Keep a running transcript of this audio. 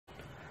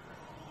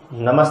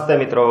નમસ્તે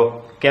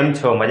મિત્રો, કેમ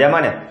છો?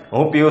 મજામાં ને?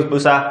 હું પિયુષ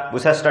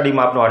બુસા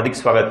સ્ટડીમાં આપનું હાર્દિક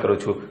સ્વાગત કરું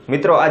છું.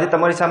 મિત્રો, આજે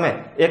તમારી સામે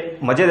એક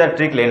મજેદાર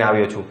ટ્રીક લઈને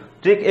આવ્યો છું.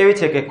 ટ્રીક એવી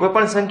છે કે કોઈ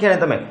પણ સંખ્યાને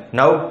તમે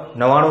 9,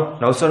 99,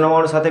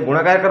 999 સાથે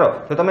ગુણાકાર કરો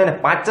તો તમે એને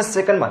 5 જ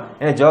સેકન્ડમાં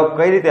એને જવાબ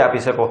કઈ રીતે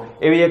આપી શકો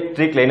એવી એક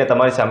ટ્રીક લઈને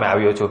તમારી સામે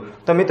આવ્યો છું.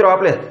 તો મિત્રો,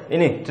 આપણે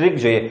એની ટ્રીક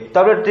જોઈએ. તો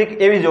આપણે ટ્રીક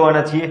એવી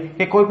જોવાના છીએ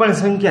કે કોઈ પણ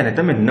સંખ્યાને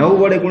તમે 9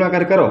 વડે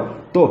ગુણાકાર કરો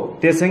તો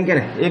તે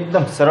સંખ્યાને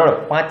એકદમ સરળ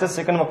 5 જ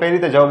સેકન્ડમાં કઈ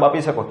રીતે જવાબ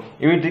આપી શકો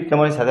એવી ટ્રીક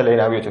તમારી સાથે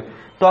લઈને આવ્યો છું.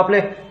 તો આપણે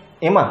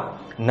એમાં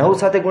 9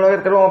 સાથે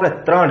ગુણાકાર કરવામાં આપણે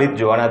 3 રીત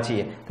જોવાના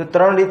છીએ. તો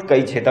 3 રીત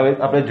કઈ છે તો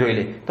આપણે જોઈ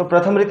લઈએ. તો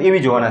પ્રથમ રીત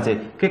એવી જોવાના છે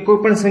કે કોઈ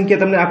પણ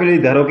સંખ્યા તમને આપેલી,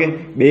 ધારો કે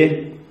 2,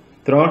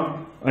 3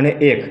 અને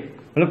 1.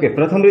 મતલબ કે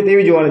પ્રથમ રીત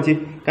એવી જોવાની છે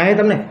કે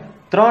અહીંયા તમને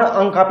 3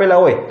 અંક આપેલા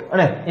હોય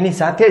અને એની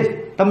સાથે જ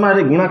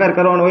તમારે ગુણાકાર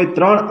કરવાનો હોય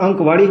 3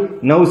 અંકવાળી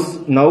 9,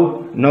 9,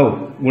 9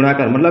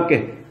 ગુણાકાર. મતલબ કે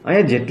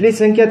અહીંયા જેટલી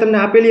સંખ્યા તમને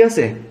આપેલી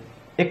હશે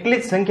એટલી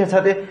જ સંખ્યા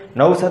સાથે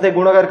 9 સાથે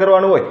ગુણાકાર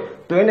કરવાનો હોય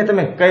તો એને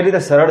તમે કઈ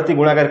રીતે સરળથી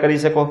ગુણાકાર કરી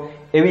શકો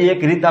એવી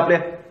એક રીત આપણે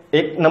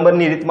 1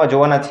 નંબરની રીતમાં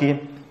જોવાના છીએ.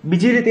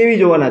 બીજી રીત એવી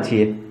જોવાના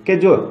છીએ કે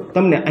જો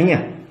તમને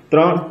અહીંયા 2,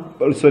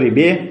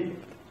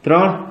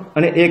 3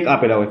 અને 1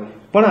 આપેલા હોય,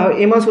 પણ હવે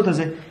એમાં શું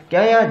થશે કે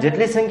અહીંયા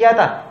જેટલી સંખ્યા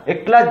હતા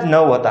એટલા જ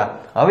 9 હતા.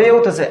 હવે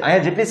એવું થશે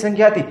અહીંયા જેટલી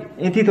સંખ્યા હતી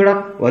એથી થોડા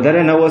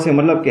વધારે 9 હશે.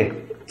 મતલબ કે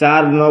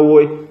 4 9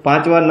 હોય,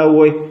 5 વાર 9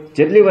 હોય,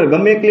 જેટલી વાર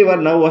ગમે એટલી વાર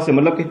 9 હશે.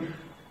 મતલબ કે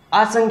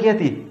આ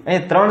સંખ્યાથી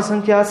અહીંયા 3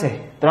 સંખ્યા હશે,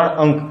 3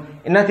 અંક,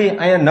 એનાથી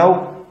અહીંયા 9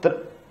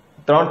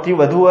 3 થી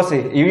વધુ હશે.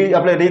 એવી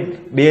આપણે રીત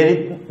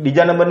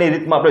બીજા નંબરની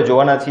રીતમાં આપણે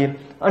જોવાના છીએ.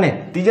 અને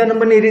ત્રીજા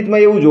નંબરની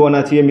રીતમાં એવું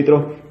જોવાના છીએ મિત્રો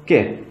કે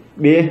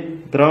 2,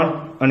 3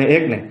 અને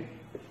 1 ને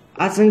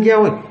આ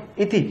સંખ્યા હોય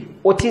એથી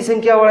ઓછી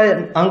સંખ્યાવાળા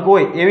અંક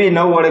હોય એવી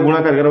 9 વડે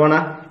ગુણાકાર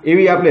કરવાના,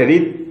 એવી આપણે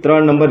રીત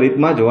 3 નંબર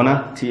રીતમાં જોવાના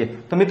છીએ.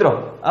 તો મિત્રો,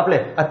 આપણે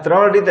આ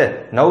 3 રીતે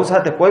 9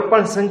 સાથે કોઈ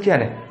પણ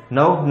સંખ્યાને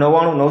 9,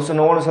 99,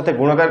 999 સાથે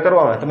ગુણાકાર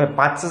કરવામાં તમે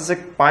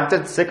 5 જ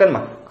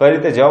સેકન્ડમાં કઈ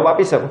રીતે જવાબ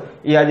આપી શકો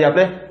એ આજે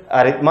આપણે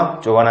આ રીતમાં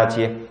જોવાના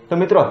છીએ. તો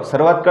મિત્રો,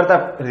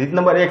 રીત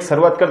નંબર 1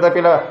 શરૂઆત કરતા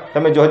પહેલા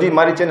તમે જો હજી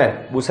મારી ચેનલ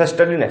બુસા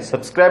સ્ટડીને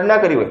સબસ્ક્રાઇબ ના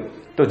કરી હોય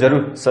તો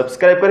જરૂર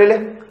સબસ્ક્રાઇબ કરી લે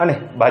અને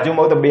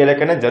બાજુમાં તો બેલ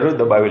આઇકનને જરૂર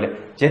દબાવી લે,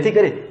 જેથી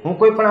કરી હું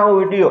કોઈ પણ આવો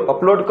વિડીયો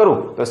અપલોડ કરું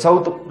તો સૌ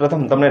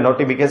પ્રથમ તમને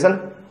નોટિફિકેશન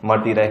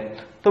મળતી રહે.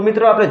 તો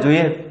મિત્રો, આપણે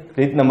જોઈએ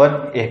રીત નંબર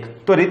 1.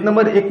 તો રીત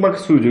નંબર 1માં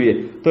શું જોઈએ?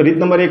 તો રીત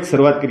નંબર 1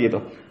 શરૂઆત કરીએ તો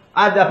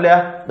આજ આપણે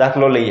આ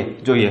દાખલો લઈએ,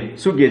 જોઈએ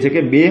શું કહે છે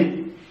કે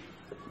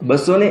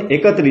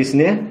 231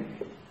 ને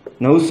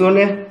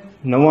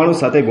 999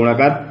 સાથે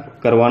ગુણાકાર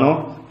કરવાનો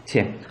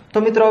છે. તો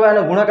મિત્રો, હવે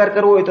આનો ગુણાકાર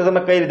કરવો હોય તો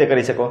તમે કઈ રીતે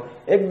કરી શકો?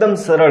 એકદમ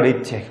સરળ રીત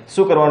છે.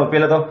 શું કરવાનું?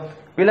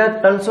 પહેલા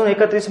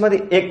 331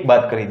 માંથી 1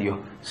 બાદ કરી દો.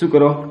 શું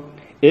કરો?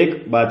 1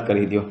 બાદ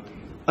કરી દો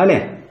અને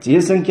જે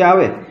સંખ્યા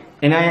આવે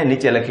એને અહીંયા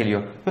નીચે લખી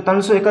લ્યો. તો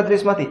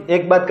 331 માંથી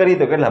 1 બાદ કરી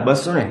દો કેટલા?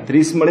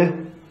 230 મળે.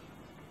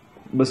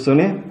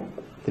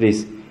 230.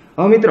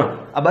 હવે મિત્રો,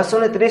 આ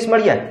 230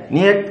 મળ્યા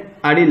ની એક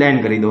આડી લાઈન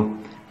કરી દો.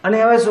 અને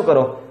હવે શું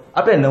કરો?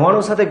 આપણે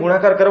 99 સાથે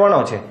ગુણાકાર કરવાનો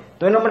છે.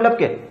 તો એનો મતલબ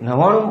કે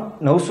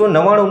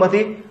 999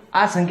 માંથી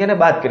આ સંખ્યાને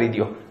બાદ કરી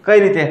દો. કઈ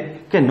રીતે?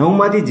 કે 9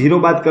 માંથી 0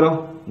 બાદ કરો.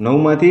 9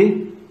 માંથી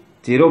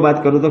 0 બાદ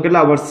કરો તો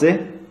કેટલા વધશે?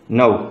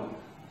 9.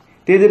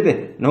 તે જ રીતે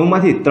 9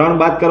 માંથી 3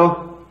 બાદ કરો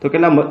તો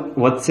કેટલા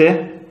વધશે?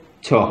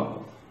 6.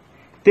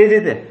 તે જ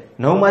રીતે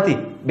 9 માંથી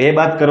 2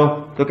 બાદ કરો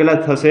તો કેટલા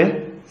થશે?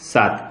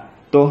 7.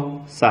 તો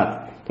 7.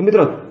 તો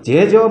મિત્રો, જે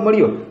જવાબ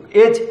મળ્યો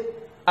એ જ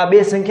આ બે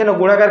સંખ્યાનો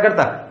ગુણાકાર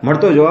કરતા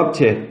મળતો જવાબ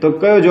છે. તો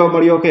કયો જવાબ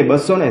મળ્યો? કે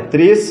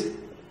 230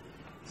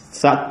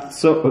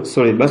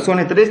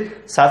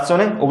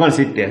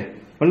 769.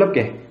 મતલબ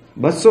કે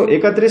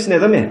 231 ને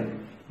તમે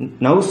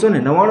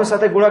 999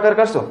 સાથે ગુણાકાર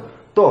કરશો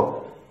તો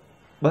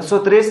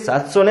 230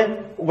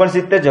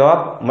 769 જવાબ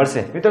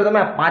મળશે. મિત્રો,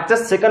 તમે 5 જ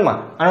સેકન્ડમાં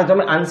આનો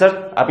તમે આન્સર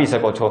આપી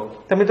શકો છો.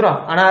 તો મિત્રો,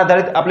 આના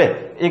આધારિત આપણે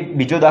એક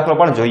બીજો દાખલો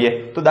પણ જોઈએ.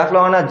 તો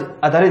આના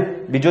આધારિત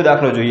બીજો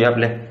દાખલો જોઈએ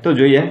આપણે. તો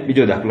જોઈએ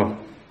બીજો દાખલો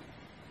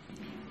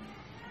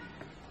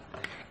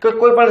કે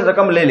કોઈ પણ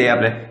રકમ લઈ લઈએ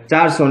આપણે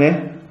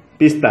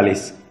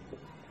 445.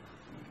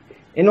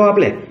 એનો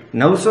આપણે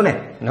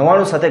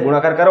 999 સાથે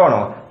ગુણાકાર કરવાનો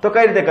હોય તો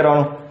કઈ રીતે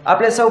કરવાનું?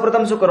 આપણે સૌ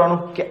પ્રથમ શું કરવાનું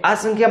કે આ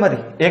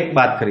સંખ્યામાંથી 1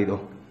 બાદ કરી દો.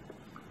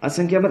 આ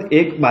સંખ્યામાંથી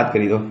 1 બાદ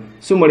કરી દો.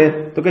 શું મળે?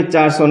 તો કે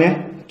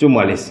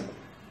 444.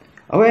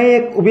 હવે અહીં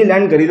એક ઊભી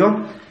લાઈન કરી દો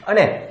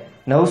અને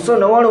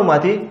 999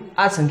 માંથી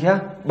આ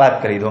સંખ્યા બાદ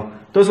કરી દો.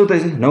 તો શું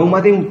થશે? 9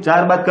 માંથી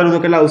 4 બાદ કરું તો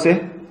કેટલા આવશે?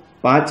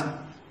 5.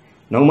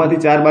 9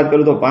 માંથી 4 બાદ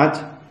કરું તો 5.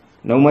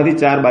 9 માંથી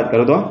 4 બાદ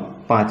કરો તો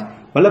 5.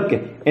 મતલબ કે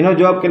એનો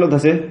જવાબ કેટલો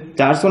થશે?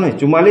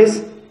 444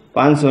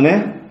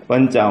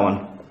 555.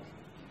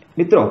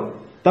 મિત્રો,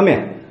 તમે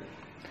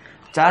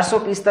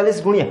 445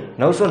 ગુણ્યા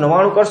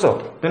 999 કરશો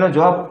તો એનો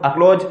જવાબ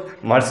આટલો જ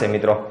મળશે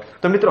મિત્રો.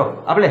 તો મિત્રો,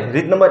 આપણે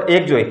રીત નંબર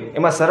 1 જોઈ,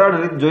 એમાં સરળ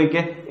રીત જોઈ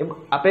કે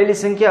આપેલી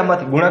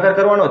સંખ્યામાંથી ગુણાકાર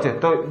કરવાનો છે.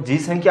 તો જે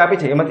સંખ્યા આપી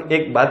છે એમાંથી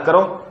 1 બાદ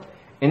કરો,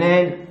 એને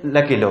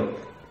લખી લો.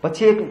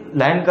 પછી એક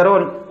લાઈન કરો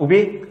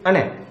ઊભી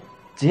અને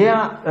જે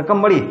આ રકમ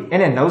મળી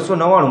એને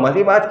 999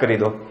 માંથી બાદ કરી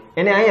દો,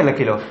 એને અહીંયા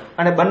લખી લો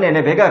અને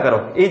બંનેને ભેગા કરો.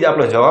 એ જ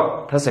આપણો જવાબ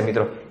થશે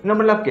મિત્રો. એનો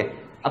મતલબ કે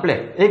આપણે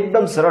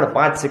એકદમ સરળ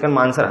 5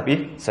 સેકન્ડમાં આન્સર આપી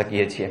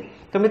શકીએ છીએ.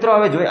 તો મિત્રો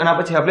હવે જોઈએ આના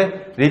પછી આપણે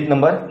રીત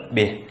નંબર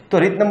 2. તો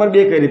રીત નંબર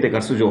 2 કઈ રીતે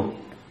કરશું જો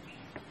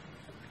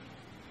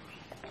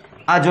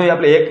આ જોઈએ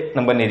આપણે 1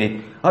 નંબરની રીત.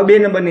 હવે 2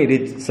 નંબરની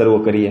રીત શરૂ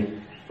કરીએ.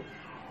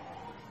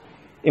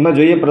 એમાં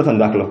જોઈએ પ્રથમ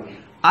દાખલો.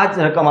 આ જ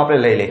રકમ આપણે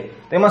લઈ લઈએ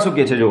તો એમાં શું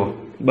કહે છે જુઓ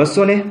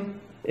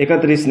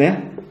 231 ને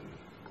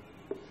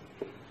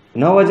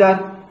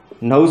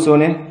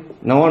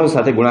 9999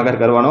 સાથે ગુણાકાર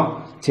કરવાનો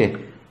છે.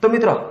 તો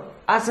મિત્રો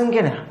આ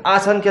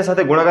સંખ્યા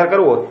સાથે ગુણાકાર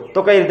કરવો હોય તો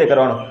કઈ રીતે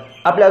કરવાનો?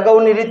 આપણે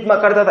અગાઉની રીતમાં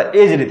કરતા હતા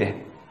એ જ રીતે.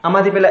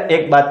 આમાંથી પહેલા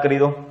 1 બાદ કરી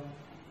દો,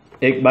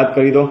 1 બાદ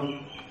કરી દો,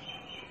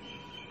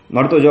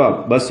 મળતો જવાબ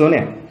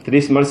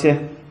 230 મળશે.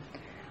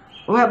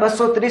 હવે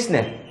 230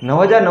 ને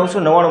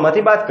 9999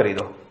 માંથી બાદ કરી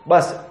દો.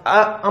 બસ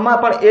આમાં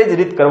પણ એ જ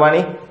રીત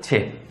કરવાની છે.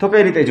 તો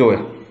કઈ રીતે જોવે?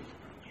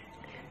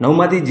 9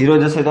 માંથી 0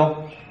 જશે તો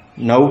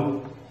 9,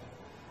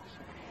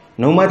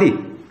 9 માંથી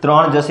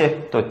 3 જશે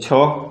તો 6,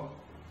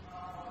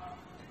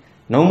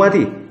 9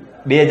 માંથી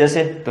 2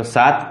 જશે તો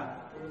 7.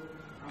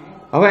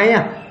 હવે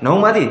અહીંયા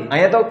 9 માંથી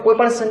અહીંયા તો કોઈ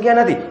પણ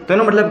સંખ્યા નથી તો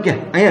એનો મતલબ કે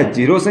અહીંયા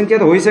 0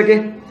 સંખ્યા તો હોઈ શકે.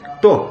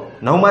 તો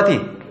 9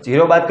 માંથી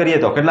 0 બાદ કરીએ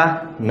તો કેટલા?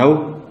 9.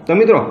 તો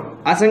મિત્રો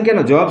આ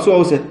સંખ્યાનો જવાબ શું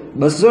આવશે?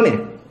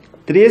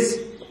 230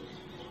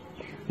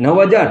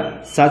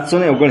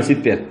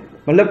 9769.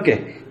 મતલબ કે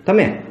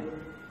તમે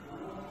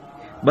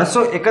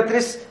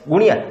 231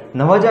 ગુણ્યા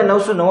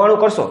 9999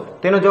 કરશો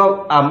તેનો જવાબ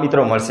આ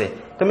મિત્રો મળશે.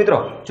 તો મિત્રો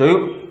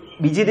જોયું,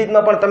 બીજી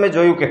રીતમાં પણ તમે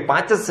જોયું કે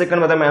 5 જ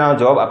સેકન્ડમાં તમે આનો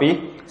જવાબ આપી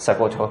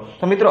શકો છો.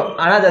 તો મિત્રો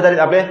આના જ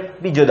આધારિત આપણે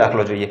બીજો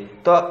દાખલો જોઈએ.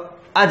 તો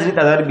આ જ રીત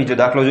આધારિત બીજો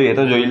દાખલો જોઈએ.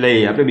 તો જોઈ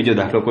લઈએ આપણે બીજો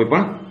દાખલો કોઈ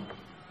પણ.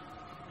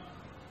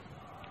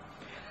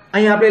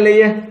 અહીંયા આપણે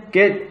લઈએ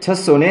કે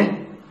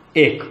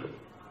 601.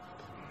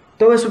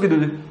 તો હવે શું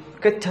કીધું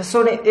કે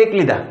 601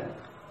 લીધા.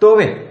 તો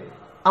હવે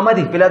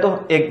આમાંથી પહેલા તો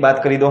 1 બાદ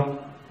કરી દો.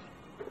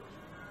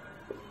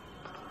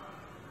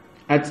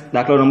 આ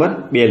દાખલો નંબર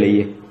 2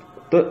 લઈએ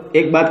તો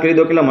 1 બાદ કરી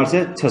દો કેટલા મળશે?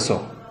 600.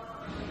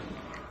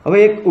 હવે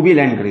એક ઊભી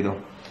લાઈન કરી દો.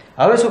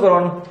 હવે શું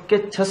કરવાનું કે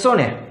 600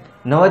 ને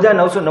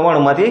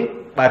 9999 માંથી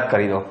બાદ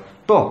કરી દો.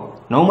 તો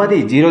 9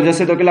 માંથી 0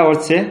 જશે તો કેટલા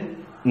વધશે?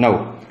 9.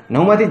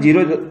 9 માંથી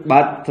 0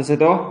 બાદ થશે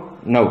તો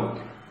 9.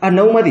 આ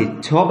 9 માંથી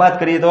 6 બાદ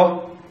કરીએ તો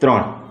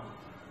 3.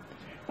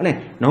 અને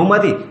 9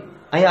 માંથી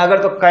અહીંયા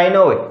આગળ તો કાંઈ ન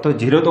હોય તો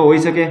 0 તો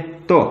હોઈ શકે.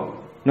 તો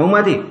 9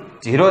 માંથી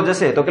 0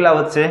 જશે તો કેટલા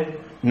વધશે?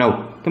 9.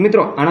 તો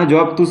મિત્રો આનો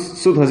જવાબ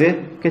શું થશે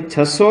કે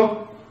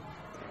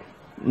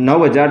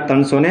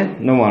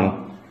 609,399.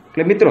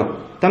 એટલે મિત્રો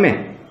તમે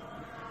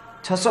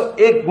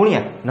 601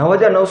 ગુણ્યા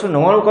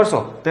 9999 કરશો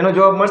તેનો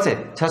જવાબ મળશે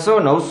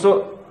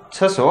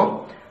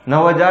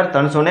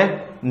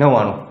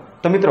 609,399.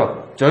 તો મિત્રો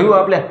જોયું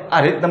આપણે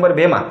આ રીત નંબર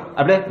 2 માં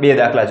આપણે 2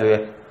 દાખલા જોઈએ.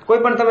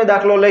 કોઈ પણ તમે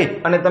દાખલો લઈ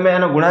અને તમે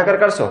એનો ગુણાકાર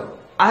કરશો,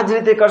 આ જ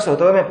રીતે કરશો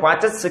તો તમે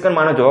 5 જ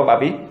સેકન્ડમાં આનો જવાબ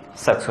આપી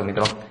શકશો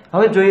મિત્રો.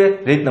 હવે જોઈએ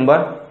રીત નંબર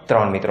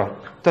 3 મિત્રો.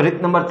 તો રીત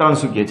નંબર 3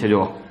 શું કહે છે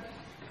જુઓ.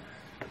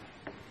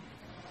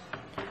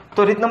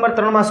 તો રીત નંબર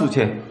 3 માં શું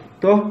છે?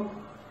 તો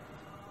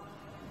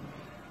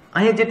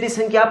અહીંયા જેટલી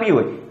સંખ્યા આપી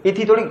હોય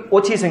એથી થોડી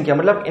ઓછી સંખ્યા,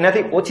 મતલબ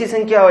એનાથી ઓછી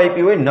સંખ્યા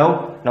આપી હોય 9,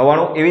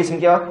 99 એવી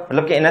સંખ્યા,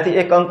 મતલબ કે એનાથી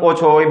 1 અંક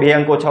ઓછો હોય, 2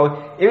 અંક ઓછા હોય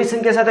એવી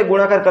સંખ્યા સાથે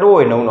ગુણાકાર કરવો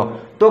હોય 9 નો,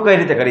 તો કઈ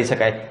રીતે કરી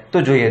શકાય? તો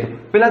જોઈએ. તો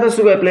પહેલા તો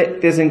શું આપણે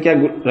તે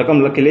સંખ્યા રકમ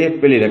લખી લઈએ.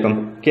 પેલી રકમ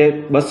કે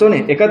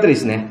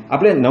 231 ને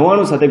આપણે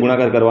 99 સાથે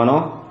ગુણાકાર કરવાનો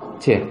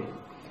છે.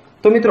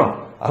 તો મિત્રો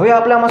હવે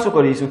આપણે આમાં શું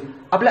કરીશું?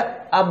 આપણે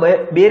આ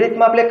 2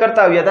 રીતમાં આપણે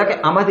કરતા આવ્યા હતા કે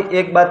આમાંથી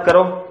 1 બાદ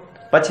કરો,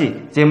 પછી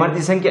જે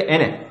મળતી સંખ્યા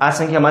એને આ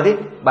સંખ્યામાંથી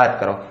બાદ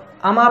કરો.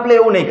 આમાં આપણે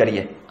એવું નહીં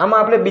કરીએ. આમાં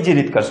આપણે બીજી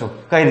રીત કરશું.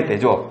 કઈ રીતે?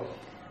 જો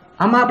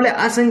આમાં આપણે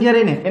આ સંખ્યા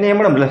રહીને એને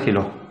એમણે લખી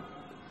લો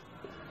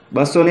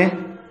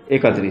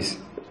 231.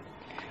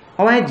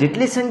 હવે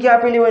જેટલી સંખ્યા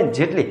આપેલી હોય,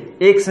 જેટલી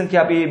 1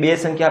 સંખ્યા આપી, 2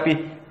 સંખ્યા આપી,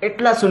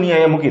 એટલા શૂન્ય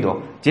અહીંયા મૂકી દો.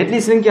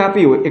 જેટલી સંખ્યા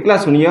આપી હોય એટલા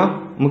શૂન્ય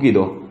મૂકી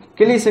દો.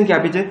 કેટલી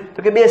સંખ્યા આપી છે? તો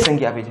કે 2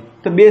 સંખ્યા આપી છે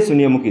તો 2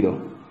 શૂન્ય મૂકી દો.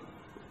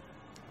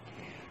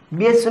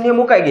 2 શૂન્ય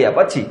મુકાઈ ગયા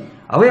પછી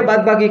હવે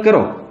બાદબાકી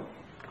કરો.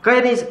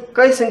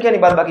 કઈ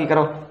સંખ્યાની બાદબાકી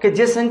કરો? કે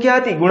જે સંખ્યા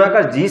હતી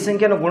ગુણાકાર, જે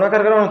સંખ્યાનો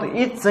ગુણાકાર કરવાનો હતો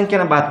એ જ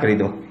સંખ્યાને બાદ કરી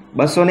દો.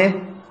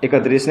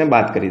 231 ને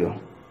બાદ કરી દો.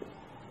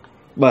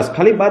 બસ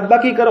ખાલી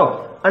બાદબાકી કરો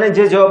અને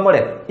જે જવાબ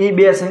મળે એ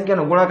 2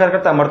 સંખ્યાનો ગુણાકાર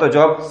કરતા મળતો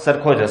જવાબ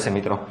સરખો જ હશે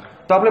મિત્રો.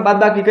 તો આપણે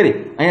બાદબાકી કરી.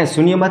 અહીંયા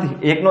શૂન્યમાંથી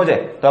 1 નો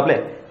જાય તો આપણે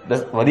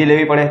 10 વધી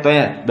લેવી પડે. તો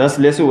અહીંયા 10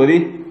 લેશું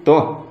વધી, તો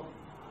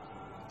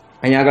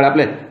અહીંયા આગળ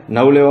આપણે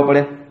 9 લેવો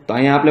પડે. તો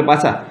અહીંયા આપણે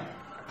પાછા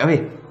હવે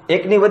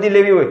 1 ની વધી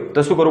લેવી હોય તો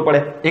શું કરવું પડે?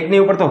 1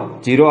 ની ઉપર તો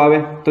 0 આવે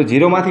તો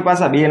 0 માંથી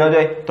પાછા 2 ન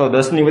જાય તો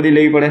 10 ની વધી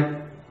લેવી પડે.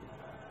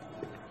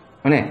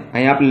 અને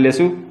અહીંયા આપણે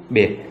લેશું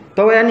 2. તો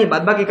હવે આની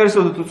બાદબાકી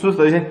કરીશું તો શું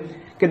થશે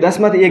કે 10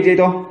 માંથી 1 જાય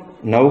તો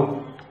 9,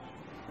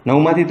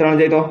 9 માંથી 3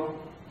 જાય તો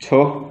 6,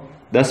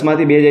 10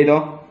 માંથી 2 જાય તો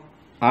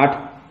 8,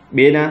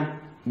 2 ના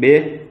 2,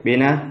 2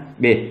 ના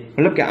 2.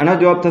 મતલબ કે આનો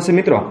જવાબ થશે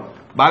મિત્રો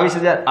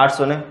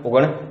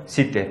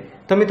 22,869.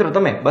 તો મિત્રો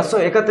તમે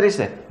 231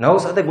 ને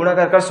 9 સાથે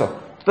ગુણાકાર કરશો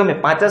તો તમે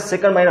 5 જ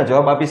સેકન્ડમાં એનો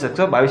જવાબ આપી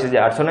શકશો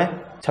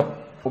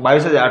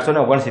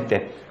 22,869.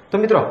 તો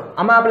મિત્રો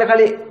આમાં આપણે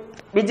ખાલી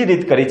બીજી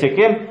રીત કરી છે.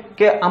 કેમ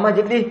કે આમાં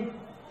જેટલી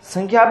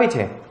સંખ્યા આપી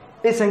છે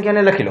એ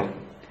સંખ્યાને લખી લો.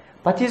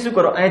 પછી શું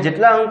કરો, અહીંયા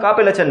જેટલા અંક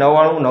આપેલા છે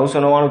 99,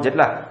 999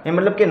 જેટલા, એ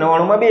મતલબ કે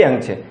 99માં 2 અંક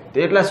છે તો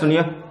એટલા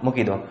શૂન્ય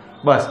મૂકી દો.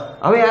 બસ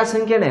હવે આ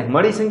સંખ્યાને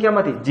મળી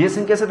સંખ્યામાંથી જે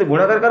સંખ્યા સાથે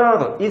ગુણાકાર કરવાનો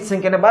હતો એ જ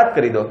સંખ્યાને બાદ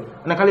કરી દો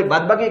અને ખાલી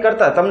બાદબાકી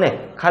કરતા તમને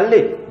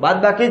ખાલી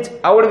બાદબાકી જ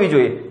આવડવી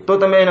જોઈએ તો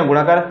તમે એનો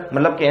ગુણાકાર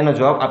મતલબ કે એનો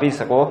જવાબ આપી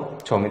શકો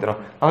છો મિત્રો.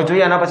 હવે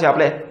જોઈએ આના પછી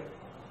આપણે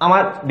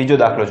આમાં બીજો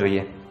દાખલો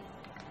જોઈએ.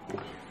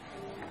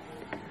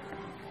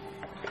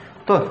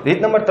 તો રીત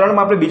નંબર 3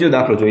 માં આપણે બીજો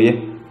દાખલો જોઈએ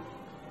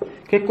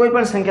કે કોઈ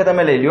પણ સંખ્યા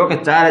તમે લઈ લ્યો કે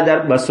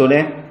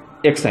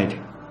 4261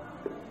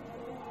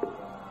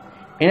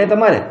 એને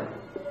તમારે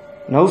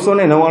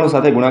 999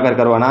 સાથે ગુણાકાર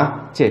કરવાના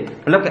છે.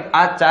 મતલબ કે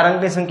આ 4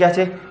 અંકની સંખ્યા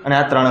છે અને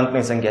આ 3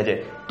 અંકની સંખ્યા છે.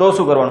 તો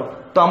શું કરવાનું,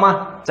 તો આમાં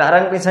 4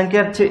 અંકની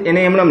સંખ્યા છે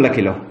એને એમને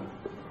લખી લો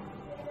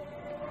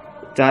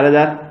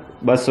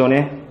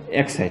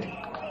 4261.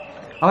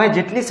 હવે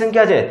જેટલી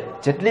સંખ્યા છે,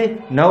 જેટલી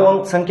 9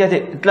 અંક સંખ્યા છે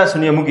એટલા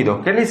શૂન્ય મૂકી દો.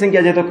 કેટલી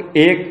સંખ્યા છે, તો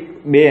 1,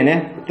 2 અને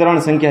 3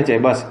 સંખ્યા છે,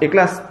 બસ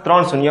એકલા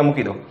 3 શૂન્ય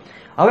મૂકી દો.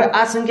 હવે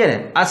આ સંખ્યાને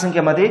આ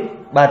સંખ્યામાંથી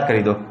બાદ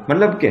કરી દો.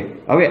 મતલબ કે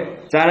હવે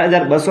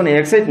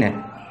 4261 ને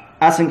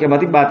આ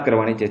સંખ્યામાંથી બાદ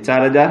કરવાની છે,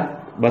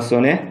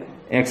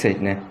 4261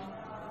 ને.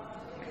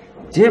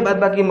 જે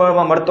બાદબાકી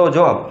મળતો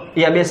જવાબ એ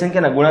આ બે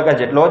સંખ્યાના ગુણાકાર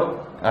જેટલો જ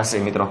હશે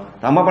મિત્રો.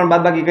 તો આમાં પણ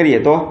બાદબાકી કરીએ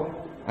તો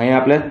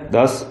અહીંયા આપણે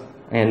 10,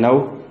 અહીંયા 9,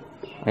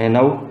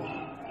 અહીંયા 9,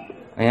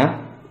 અહીંયા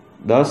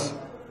 10,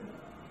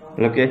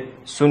 એટલે કે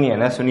 0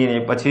 અને 0 ને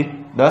પછી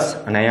 10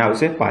 અને અહીંયા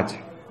આવશે 5.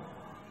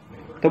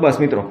 તો બસ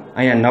મિત્રો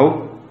અહીંયા 9,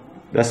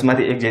 10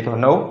 માંથી 1 જાય તો 9,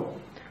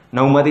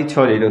 9 માંથી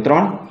 6 જાય તો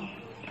 3,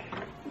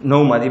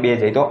 9 માંથી 2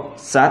 જાય તો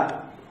 7,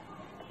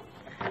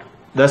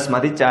 10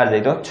 માંથી 4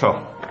 જાય તો 6,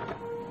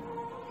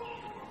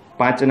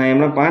 5 ના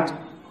એમનો 5,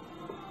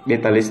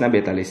 42 ના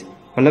 42.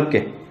 મતલબ કે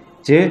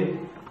જે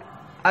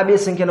આ બે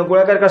સંખ્યાનો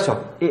ગુણાકાર કરશો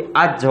એ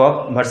આ જ જવાબ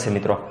મળશે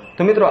મિત્રો.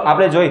 તો મિત્રો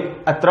આપણે જોઈ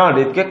આ 3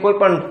 રીત કે કોઈ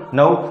પણ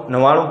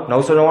 999,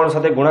 999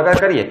 સાથે ગુણાકાર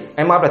કરીએ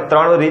એમાં આપણે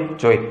 3 રીત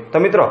જોઈ. તો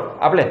મિત્રો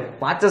આપણે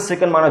 5 જ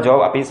સેકન્ડમાંનો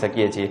જવાબ આપી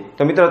શકીએ છીએ.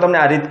 તો મિત્રો તમને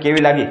આ રીત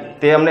કેવી લાગી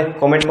તે અમને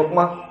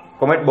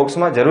કોમેન્ટ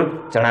બોક્સમાં જરૂર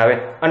જણાવે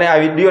અને આ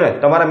વિડીયોને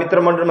તમારા મિત્ર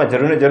મંડળમાં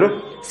જરૂર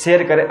શેર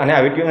કરે અને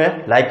આ વિડીયોને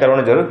લાઈક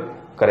કરવાનું જરૂર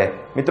કરે.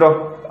 મિત્રો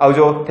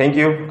આવજો, થેન્ક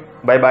યુ,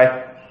 બાય બાય.